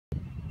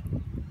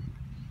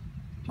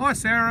Hi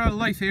Sarah,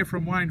 Leith here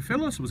from Wayne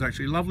Phillips. It was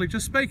actually lovely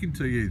just speaking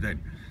to you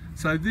then.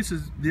 So this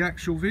is the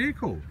actual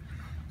vehicle.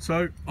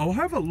 So I'll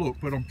have a look,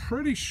 but I'm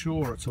pretty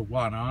sure it's a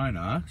one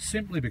owner,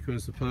 simply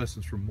because the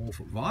person's from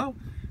Morphett Vale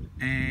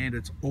and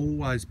it's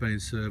always been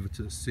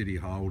serviced at City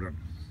Holden.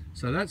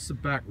 So that's the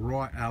back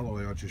right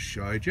alloy I just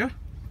showed you.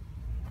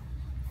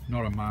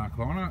 Not a mark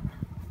on it.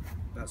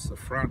 That's the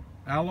front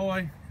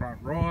alloy,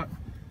 front right.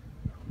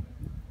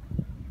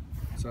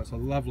 So it's a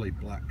lovely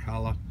black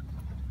colour.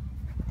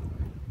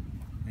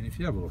 And if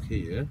you have a look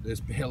here, there's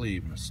barely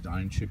even a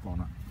stone chip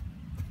on it.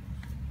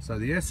 So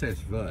the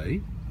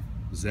SSV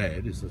Z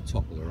is the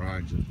top of the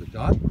range of the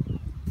day.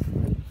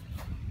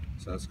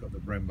 So it's got the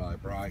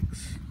Brembo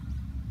brakes,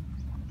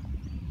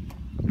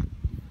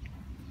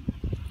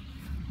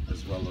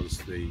 as well as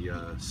the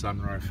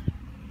sunroof.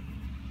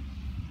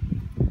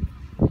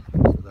 So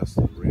that's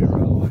the rear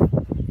alloy.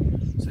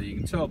 So you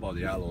can tell by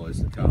the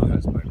alloys the car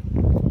has been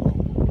well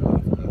looked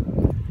after.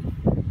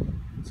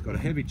 It's got a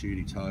heavy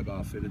duty tow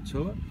bar fitted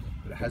to it,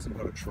 but it hasn't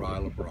got a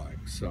trailer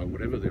brake, so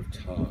whatever they've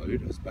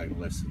towed has been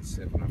less than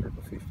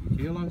 750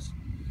 kilos.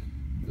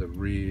 The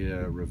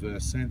rear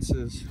reverse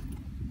sensors.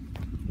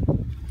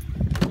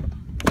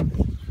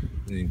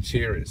 The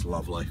interior is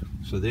lovely.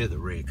 So they're the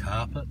rear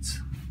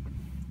carpets.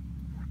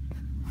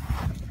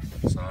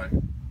 So I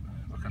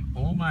can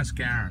almost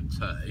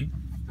guarantee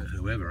that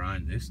whoever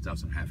owned this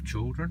doesn't have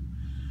children,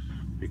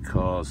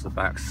 because the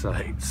back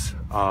seats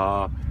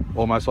are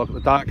almost like the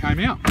day it came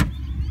out.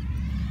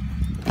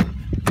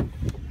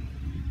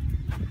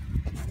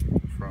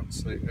 Front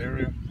seat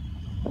area.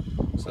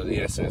 So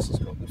the SS has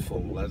got the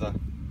full leather.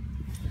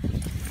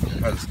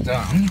 Has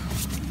done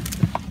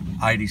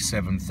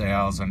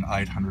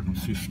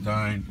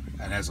 87,815,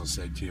 and as I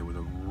said to you, with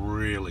a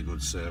really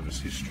good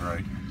service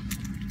history.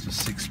 It's a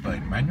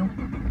 6-speed manual.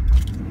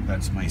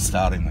 That's me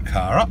starting the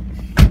car up,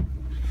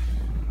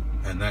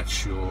 and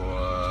that's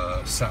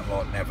your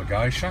satellite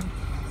navigation,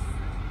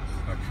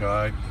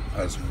 okay,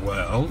 as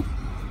well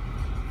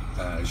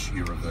as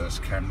your reverse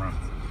camera.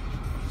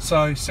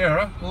 So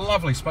Sarah,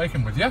 lovely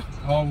speaking with you.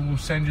 I will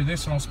send you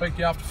this and I'll speak to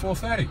you after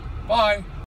 4:30. Bye.